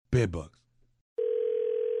Bed bugs.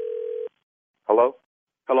 Hello?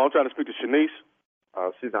 Hello, I'm trying to speak to Shanice.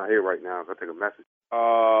 She's not here right now. Can I take a message?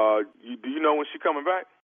 Do you know when she's coming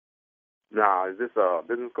back? Nah, is this a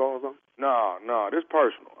business call or something? No, this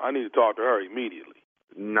personal. I need to talk to her immediately.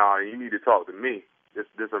 Nah, you need to talk to me. This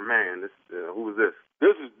a man. Who is this?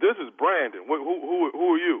 This is Brandon. Who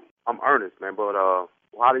are you? I'm Ernest, man, but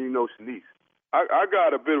how do you know Shanice? I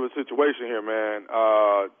got a bit of a situation here, man,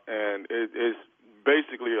 and it's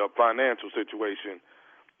basically a financial situation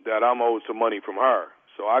that I'm owed some money from her.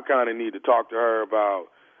 So I kind of need to talk to her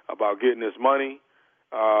about getting this money.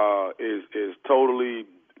 Is totally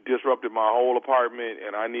disrupted my whole apartment,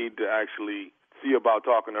 and I need to actually see about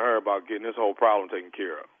talking to her about getting this whole problem taken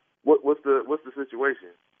care of. What's the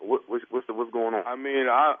situation? What's going on? I mean,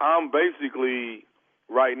 I'm basically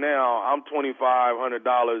right now I'm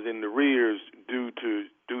 $2,500 in the rears due to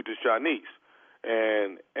Shanice,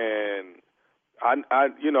 and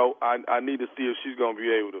I need to see if she's gonna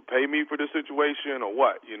be able to pay me for this situation or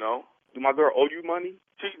what, you know. Do my girl owe you money?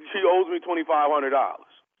 She owes me $2,500.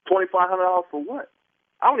 $2,500 for what?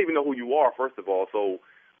 I don't even know who you are, first of all. So,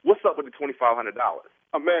 what's up with the $2,500?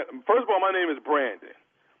 Man, first of all, my name is Brandon.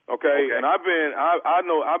 Okay, and I've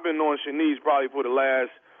been knowing Shanice probably for the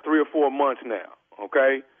last 3 or 4 months now.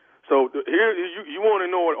 Okay, so here you want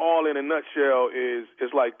to know it all in a nutshell is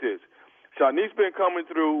like this. Shanice been coming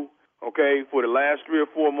through. Okay, for the last 3 or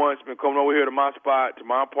 4 months, been coming over here to my spot, to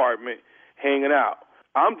my apartment, hanging out.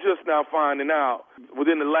 I'm just now finding out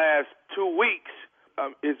within the last 2 weeks,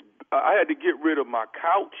 I had to get rid of my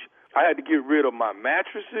couch. I had to get rid of my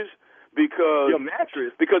mattresses because your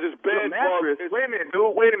mattress, because it's bed bugs. Wait a minute,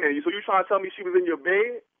 dude. Wait a minute. So you trying to tell me she was in your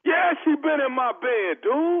bed? Yeah, she been in my bed,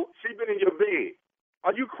 dude. She been in your bed.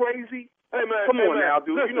 Are you crazy? Hey man, come on now,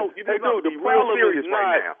 dude. Listen, You know, the problem is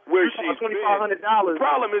right now. Where you talking $2,500. The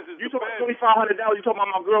problem is you talking $2,500. You talking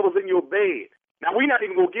about my girl was in your bed. Now we're not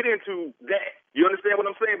even gonna get into that. You understand what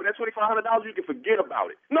I'm saying? But that $2,500, you can forget about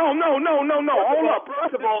it. No. Hold up.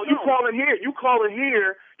 First of all, you calling here, and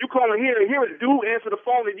here a dude answer the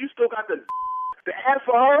phone, and you still got the ask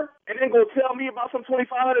for her, and then go tell me about some $2,500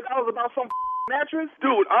 about some mattress?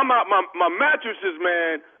 Dude, I'm out. My mattresses,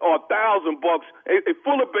 man, are $1,000. It's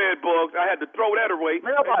full of bed bugs. I had to throw that away.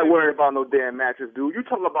 Man, nobody worried about no damn mattress, dude. You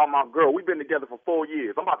talking about my girl? We've been together for 4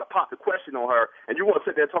 years. I'm about to pop the question on her, and you want to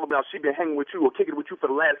sit there talking about she been hanging with you or kicking with you for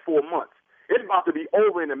the last 4 months. It's about to be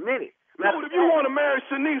over in a minute. Dude, if you want to marry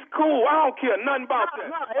Shanice, cool. I don't care nothing about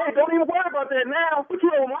that. Hey, don't even worry about that now. But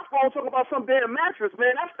you on my phone talking about some damn mattress,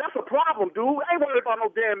 man. That's a problem, dude. I ain't worried about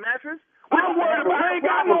no damn mattress. I ain't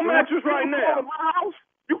got no mattress right now. You calling my house?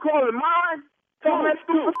 You calling mine?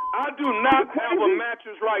 Dude, I do not have a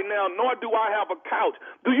mattress right now, nor do I have a couch.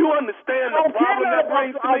 Do you understand the problem that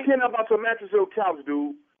brings to me? I don't care nothing about your mattress or couch,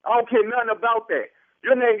 dude. I don't care nothing about that.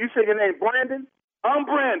 You say your name Brandon? I'm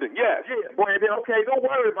Brandon, yes. Yeah, Brandon, okay, don't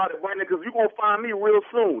worry about it, Brandon, because you're going to find me real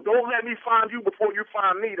soon. Don't let me find you before you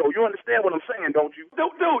find me, though. You understand what I'm saying, don't you?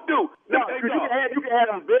 Dude. No, because you can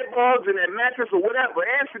have them bed bugs and that mattress or whatever.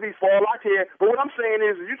 Answer these for all I care. But what I'm saying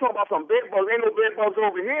is, you talking about some bed bugs, ain't no bed bugs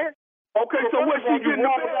over here. Okay, so what she getting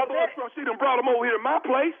the bed bugs from? She done brought them over here to my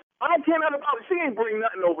place? I don't care nothing about it. She ain't bring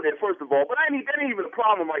nothing over there, first of all. But that ain't even a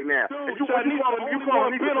problem right now. Dude, you calling me over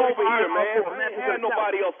here, man. I ain't had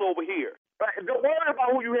nobody else over here. Don't worry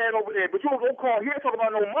about who you had over there, but you don't call here talking about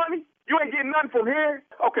no money. You ain't getting nothing from here.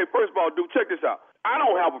 Okay, first of all, dude, check this out. I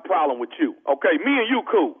don't have a problem with you, okay? Me and you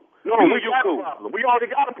cool. No, we got a problem. We already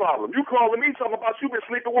got a problem. You calling me talking about you been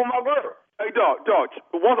sleeping with my girl. Hey, dog,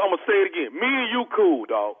 once I'm going to say it again. Me and you cool,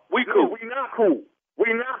 dog. We cool. We not cool.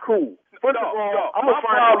 First of all, I'm going to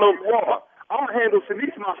find out who you are. I'm going to handle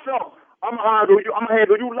Shanice myself. I'm going to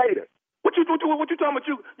handle you later. What you talking about?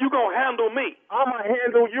 You gonna handle me? I'm gonna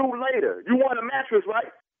handle you later. You want a mattress,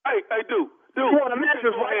 right? Hey, dude. You want a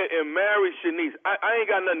mattress, go right? ahead and marry Shanice. I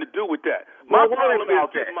ain't got nothing to do with that. My problem is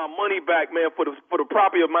getting my money back, man, for the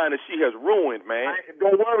property of mine that she has ruined, man.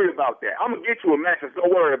 Don't worry about that. I'm gonna get you a mattress.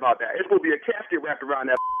 Don't worry about that. It's gonna be a casket wrapped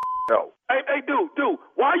around that. No. Hey, dude.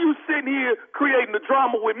 Why you sitting here creating the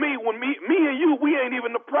drama with me when me and you, we ain't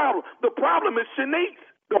even the problem. The problem is Shanice.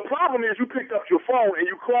 The problem is you picked up your phone and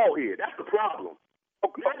you called here. That's the problem.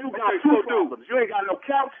 Now you got two problems. You ain't got no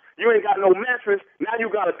couch. You ain't got no mattress. Now you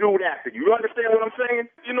got a dude after you. You understand what I'm saying?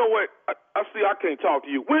 You know what? I see I can't talk to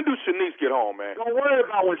you. When do Shanice get home, man? Don't worry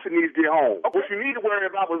about when Shanice get home. Okay. What you need to worry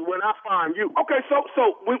about is when I find you. Okay, so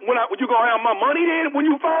when you going to have my money then when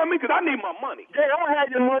you find me? Because I need my money. Yeah, I'm going to have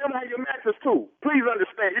your money. I'm going to have your mattress too. Please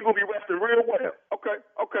understand. You're going to be resting real well. Okay.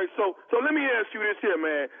 So let me ask you this here,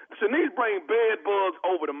 man. Shanice bring bed bugs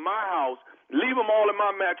over to my house, Leave them all in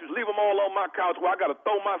my mattress. Leave them all on my couch where I got to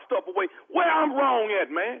throw my stuff away. Where I'm wrong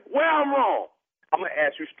at, man? Where I'm wrong? I'm going to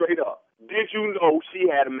ask you straight up. Did you know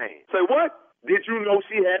she had a man? Say what? Did you know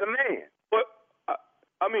she had a man? But,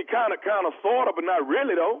 I mean, kind of, sort of, but not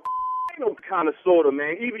really, though. Ain't no kind of, sort of,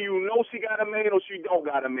 man. Either you know she got a man or she don't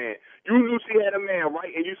got a man. You knew she had a man,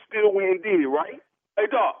 right? And you still went and did it, right? Hey,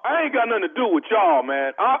 dog, I ain't got nothing to do with y'all,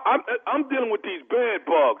 man. I'm dealing with these bed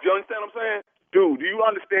bugs. You understand what I'm saying? Dude, do you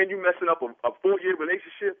understand you messing up a 4-year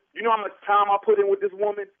relationship? You know how much time I put in with this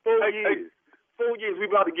woman? 4 years. 4 years. We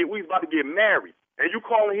about to get married, and you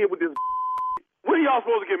calling here with this. When y'all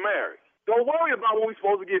supposed to get married? Don't worry about when we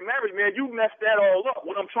supposed to get married, man. You messed that all up.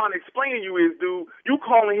 What I'm trying to explain to you is, dude, you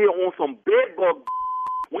calling here on some bed bug,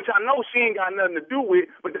 which I know she ain't got nothing to do with,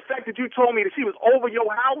 but the fact that you told me that she was over your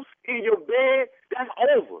house, in your bed, that's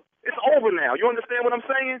over. It's over now. You understand what I'm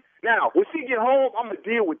saying? Now, when she get home, I'm going to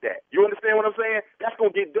deal with that. You understand what I'm saying? That's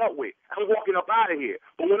going to get dealt with. I'm walking up out of here.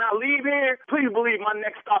 But when I leave here, please believe my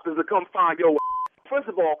next stop is to come find your First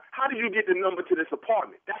of all, how did you get the number to this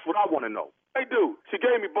apartment? That's what I want to know. Hey, dude, she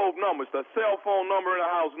gave me both numbers, the cell phone number and the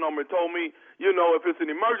house number, and told me, you know, if it's an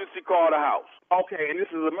emergency, call the house. Okay, and this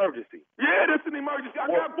is an emergency. Yeah, this is an emergency. I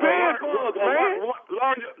got bed bugs, man.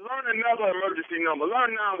 Learn another emergency number.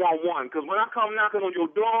 Learn 911, because when I come knocking on your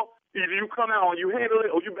door, either you come out and you handle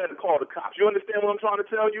it, or you better call the cops. You understand what I'm trying to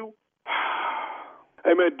tell you?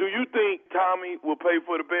 Hey, man, do you think Tommy will pay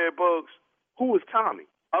for the bed bugs? Who is Tommy?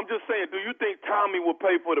 I'm just saying, do you think Tommy will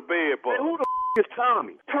pay for the bed bugs? Man, who the is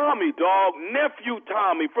Tommy? Tommy, dog. Nephew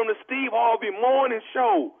Tommy from the Steve Harvey Morning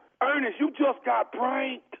Show. Ernest, you just got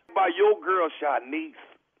pranked by your girl, Shanice.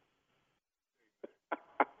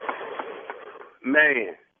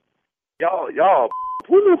 Man. Y'all.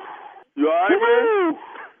 Woo. You all right, man?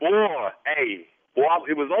 Boy, hey. Boy,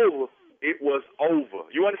 it was over. It was over.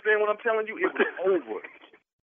 You understand what I'm telling you? It was over.